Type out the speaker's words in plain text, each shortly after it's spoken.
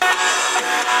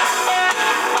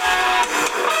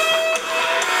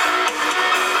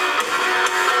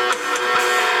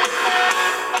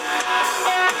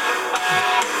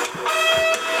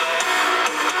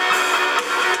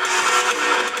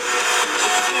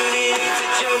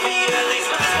Pielli's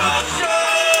baseball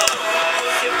show.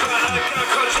 Sit behind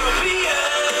Coach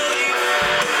Pielli.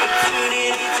 Tune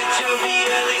in to Joe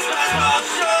Pielli's baseball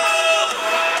show.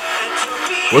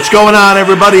 What's going on,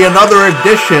 everybody? Another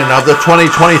edition of the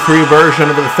 2023 version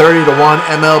of the 30-1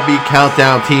 MLB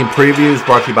Countdown Team Previews,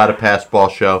 brought to you by the Passball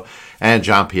Show and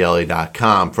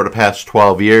JohnPielli.com. For the past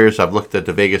 12 years, I've looked at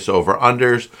the Vegas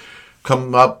over-unders,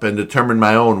 come up and determined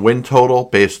my own win total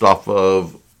based off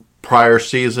of prior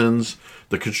seasons,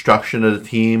 the construction of the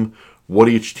team, what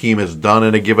each team has done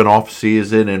in a given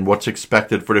offseason, and what's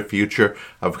expected for the future.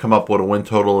 I've come up with a win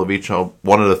total of each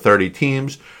one of the 30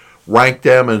 teams, ranked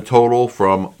them in total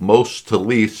from most to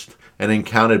least, and then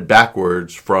counted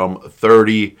backwards from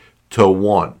 30 to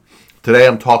 1. Today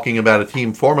I'm talking about a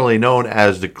team formerly known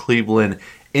as the Cleveland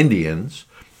Indians.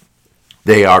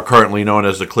 They are currently known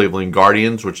as the Cleveland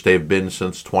Guardians, which they've been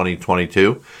since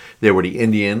 2022. They were the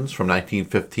Indians from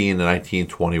 1915 to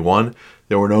 1921.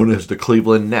 They were known as the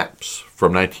Cleveland Naps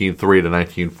from 1903 to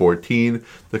 1914.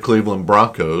 The Cleveland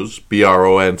Broncos,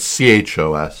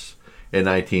 Bronchos, in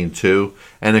 1902.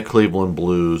 And the Cleveland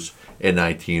Blues in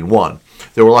 1901.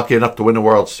 They were lucky enough to win the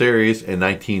World Series in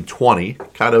 1920.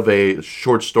 Kind of a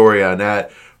short story on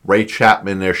that. Ray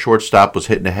Chapman, their shortstop, was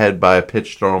hit in the head by a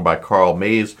pitch thrown by Carl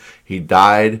Mays. He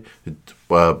died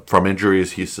from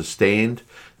injuries he sustained.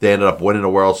 They ended up winning the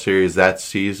World Series that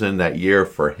season, that year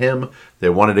for him. They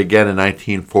won it again in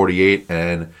 1948,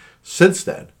 and since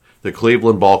then, the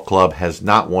Cleveland Ball Club has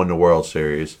not won the World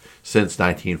Series since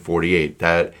 1948.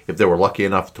 That, if they were lucky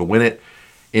enough to win it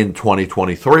in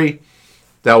 2023,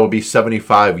 that would be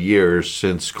 75 years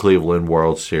since Cleveland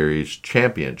World Series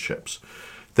championships.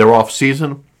 Their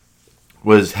offseason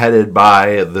was headed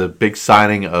by the big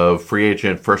signing of free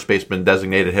agent first baseman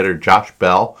designated hitter Josh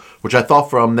Bell, which I thought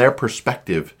from their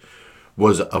perspective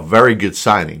was a very good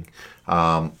signing.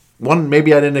 One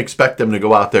maybe I didn't expect them to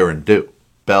go out there and do.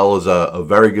 Bell is a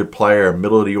very good player, a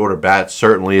middle-of-the-order bat,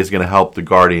 certainly is going to help the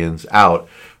Guardians out.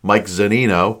 Mike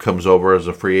Zunino comes over as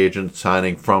a free agent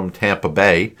signing from Tampa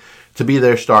Bay to be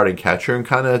their starting catcher and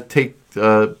kind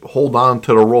of hold on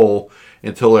to the role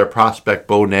until their prospect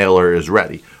Bo Naylor is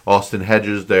ready. Austin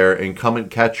Hedges, their incumbent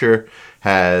catcher,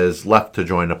 has left to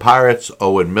join the Pirates.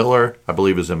 Owen Miller, I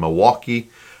believe, is in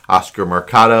Milwaukee. Oscar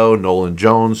Mercado, Nolan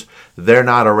Jones, they're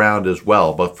not around as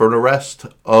well. But for the rest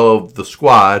of the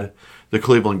squad, the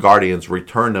Cleveland Guardians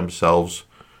return themselves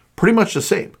pretty much the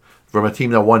same. From a team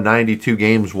that won 92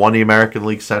 games, won the American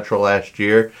League Central last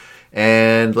year.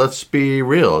 And let's be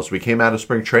real, as we came out of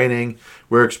spring training,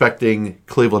 we're expecting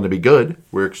Cleveland to be good.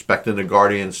 We're expecting the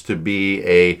Guardians to be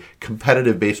a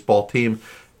competitive baseball team.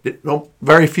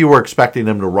 Very few were expecting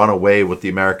them to run away with the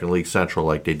American League Central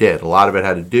like they did. A lot of it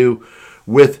had to do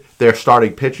with their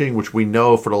starting pitching, which we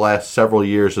know for the last several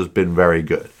years has been very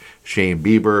good. Shane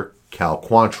Bieber, Cal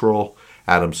Quantrill,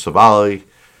 Adam Savali,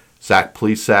 Zach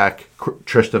Plesac,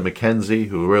 Tristan McKenzie,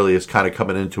 who really is kind of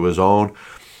coming into his own.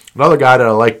 Another guy that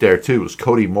I like there, too, was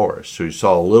Cody Morris, who you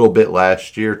saw a little bit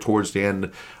last year towards the end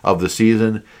of the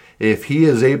season. If he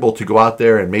is able to go out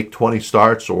there and make 20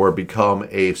 starts or become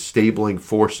a stabling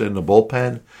force in the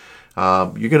bullpen,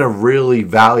 you're going to really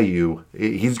value,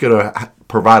 he's going to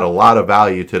provide a lot of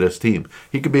value to this team.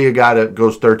 He could be a guy that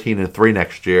goes 13-3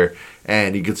 next year,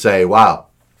 and you could say, wow,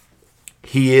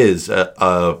 he is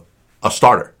a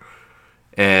starter.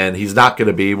 And he's not going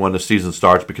to be when the season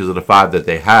starts because of the five that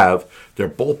they have. Their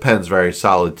bullpen's very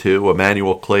solid, too.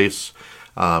 Emmanuel Clace,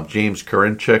 James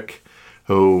Karinchak,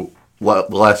 who the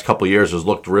last couple of years has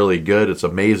looked really good. It's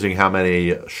amazing how many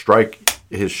his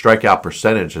strikeout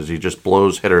percentage as he just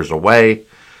blows hitters away.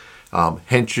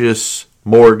 Hentges,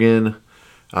 Morgan,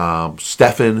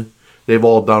 Steffen, they've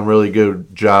all done really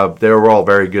good job. They were all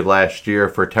very good last year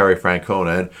for Terry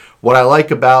Francona. And what I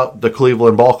like about the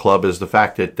Cleveland Ball Club is the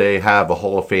fact that they have a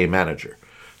Hall of Fame manager.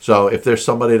 So if there's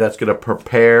somebody that's going to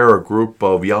prepare a group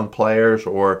of young players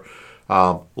or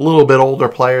a little bit older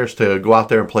players to go out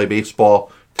there and play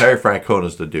baseball, Terry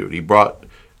Francona's the dude. He brought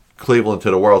Cleveland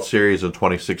to the World Series in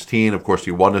 2016. Of course,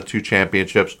 he won the 2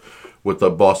 championships with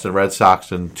the Boston Red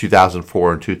Sox in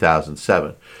 2004 and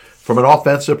 2007. From an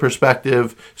offensive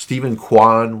perspective, Stephen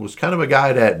Kwan was kind of a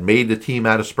guy that made the team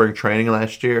out of spring training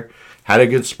last year, had a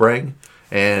good spring,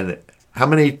 and how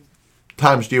many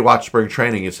times do you watch spring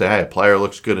training and say, hey, a player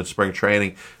looks good in spring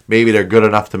training, maybe they're good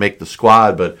enough to make the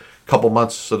squad, but a couple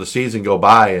months of the season go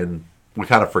by and we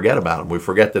kind of forget about him. We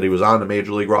forget that he was on the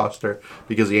Major League roster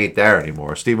because he ain't there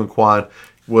anymore. Stephen Kwan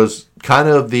was kind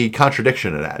of the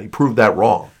contradiction of that. He proved that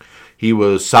wrong. He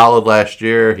was solid last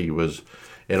year. He was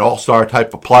an all-star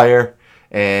type of player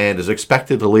and is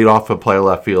expected to lead off and play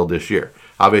left field this year.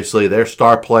 Obviously, their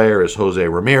star player is Jose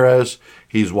Ramirez.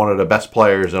 He's one of the best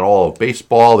players in all of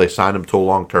baseball. They signed him to a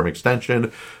long-term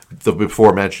extension. The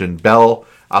before-mentioned Bell,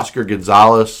 Oscar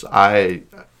Gonzalez, I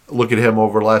look at him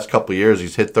over the last couple of years.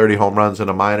 He's hit 30 home runs in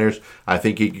the minors. I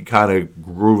think he can kind of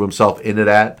groove himself into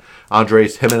that.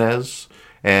 Andres Jimenez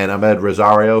and Ahmed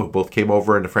Rosario, who both came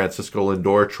over in the Francisco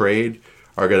Lindor trade,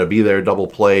 are going to be their double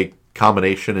play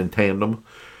combination in tandem.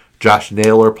 Josh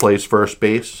Naylor plays first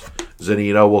base.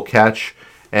 Zunino will catch.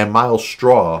 And Miles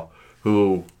Straw,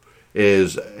 who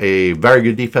is a very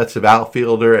good defensive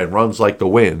outfielder and runs like the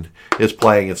wind, is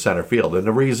playing in center field. And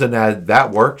the reason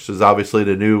that works is obviously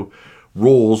the new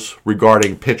rules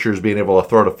regarding pitchers being able to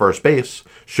throw to first base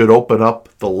should open up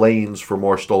the lanes for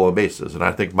more stolen bases. And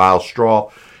I think Miles Straw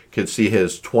could see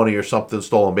his 20 or something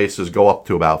stolen bases go up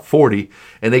to about 40.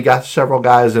 And they got several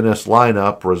guys in this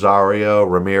lineup, Rosario,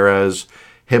 Ramirez,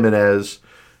 Jimenez,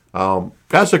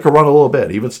 guys that could run a little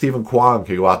bit. Even Stephen Kwan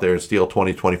could go out there and steal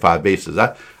 20, 25 bases.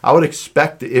 I would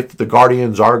expect if the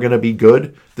Guardians are going to be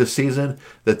good this season,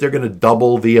 that they're going to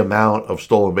double the amount of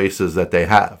stolen bases that they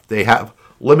have. They have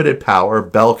limited power.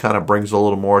 Bell kind of brings a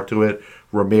little more to it.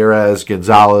 Ramirez,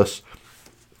 Gonzalez,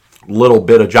 little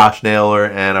bit of Josh Naylor,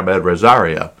 and Ahmed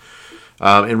Rosario.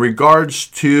 In regards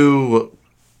to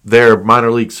their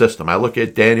minor league system, I look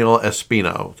at Daniel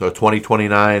Espino, the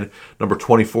 2029 number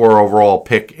 24 overall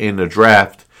pick in the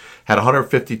draft, had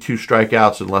 152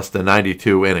 strikeouts in less than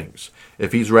 92 innings.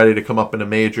 If he's ready to come up in the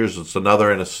majors, it's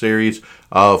another in a series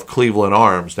of Cleveland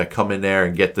arms that come in there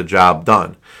and get the job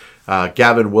done.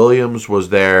 Gavin Williams was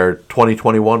their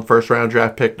 2021 first-round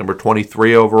draft pick, number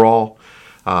 23 overall.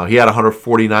 He had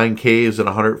 149 Ks and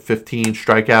 115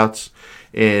 strikeouts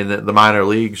in the minor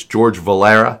leagues. George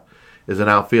Valera is an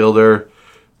outfielder,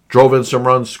 drove in some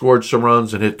runs, scored some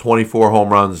runs, and hit 24 home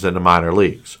runs in the minor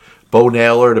leagues. Bo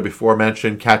Naylor, the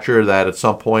before-mentioned catcher that at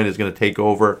some point is going to take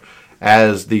over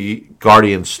as the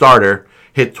Guardian starter,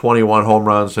 hit 21 home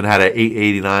runs and had an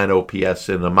 889 OPS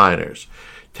in the minors.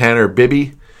 Tanner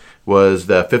Bibby was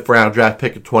the fifth-round draft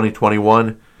pick in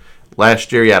 2021.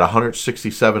 Last year, he had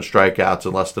 167 strikeouts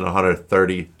and less than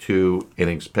 132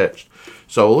 innings pitched.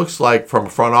 So it looks like, from a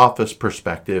front office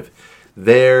perspective,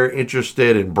 they're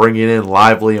interested in bringing in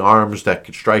lively arms that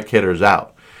could strike hitters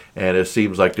out. And it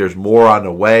seems like there's more on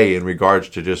the way in regards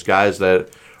to just guys that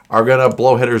are going to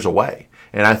blow hitters away.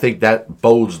 And I think that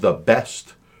bodes the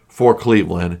best for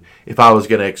Cleveland if I was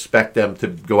going to expect them to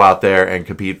go out there and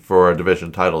compete for a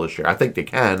division title this year. I think they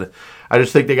can. I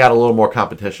just think they got a little more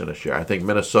competition this year. I think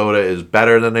Minnesota is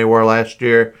better than they were last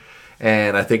year.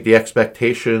 And I think the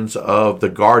expectations of the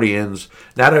Guardians,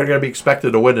 now they're going to be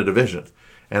expected to win the division.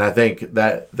 And I think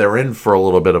that they're in for a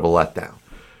little bit of a letdown.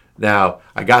 Now,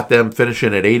 I got them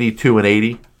finishing at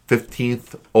 82-80,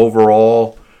 15th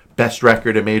overall, best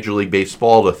record in Major League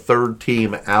Baseball, the third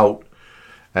team out,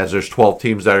 as there's 12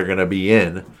 teams that are going to be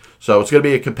in. So it's going to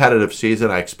be a competitive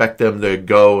season. I expect them to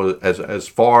go as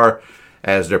far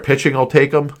as their pitching will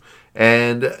take them.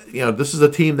 And, this is a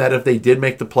team that if they did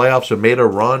make the playoffs and made a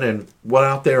run and went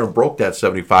out there and broke that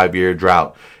 75-year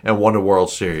drought and won the World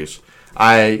Series,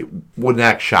 I wouldn't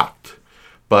act shocked.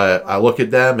 But I look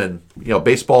at them and,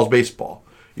 baseball's baseball.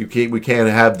 We can't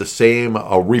have the same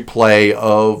replay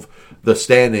of the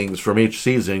standings from each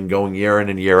season going year in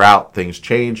and year out. Things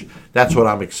change. That's what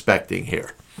I'm expecting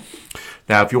here.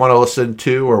 Now, if you want to listen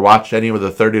to or watch any of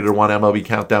the 30-1 MLB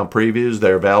Countdown previews,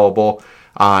 they're available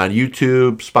on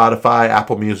YouTube, Spotify,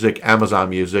 Apple Music, Amazon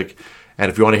Music. And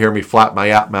if you want to hear me flap my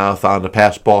yap mouth on the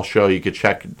Past Ball Show, you can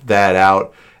check that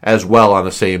out as well on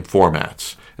the same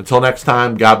formats. Until next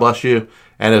time, God bless you.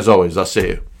 And as always, I'll see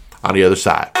you on the other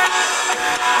side.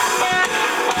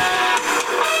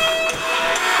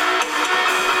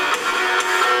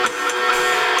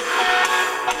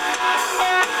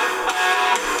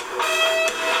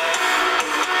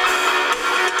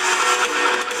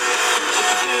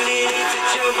 Tuning into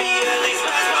Joe Pielli's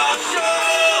Fastball